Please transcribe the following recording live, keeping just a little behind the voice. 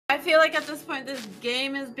I feel like at this point this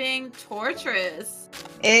game is being torturous.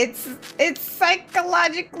 It's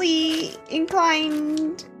psychologically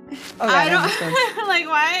inclined. Oh, God, I don't like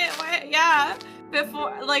why yeah.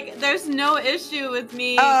 Before, like, there's no issue with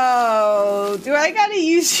me. Oh, do I gotta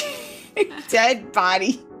use your dead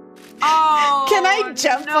body? Oh, can I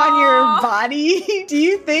jump on your body? Do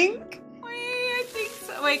you think? Wait, I think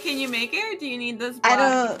so. Wait, can you make it, or do you need this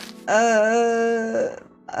block? I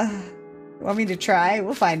don't. Want me to try?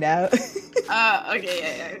 We'll find out.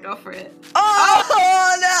 Okay, yeah, go for it.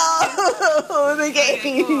 Oh no, the game.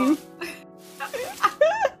 Okay, cool.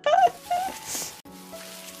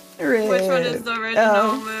 Which one is the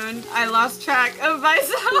original moon? I lost track of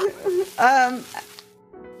myself.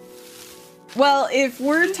 Well, if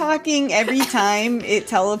we're talking every time it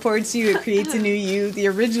teleports you, it creates a new you. The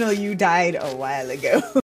original you died a while ago.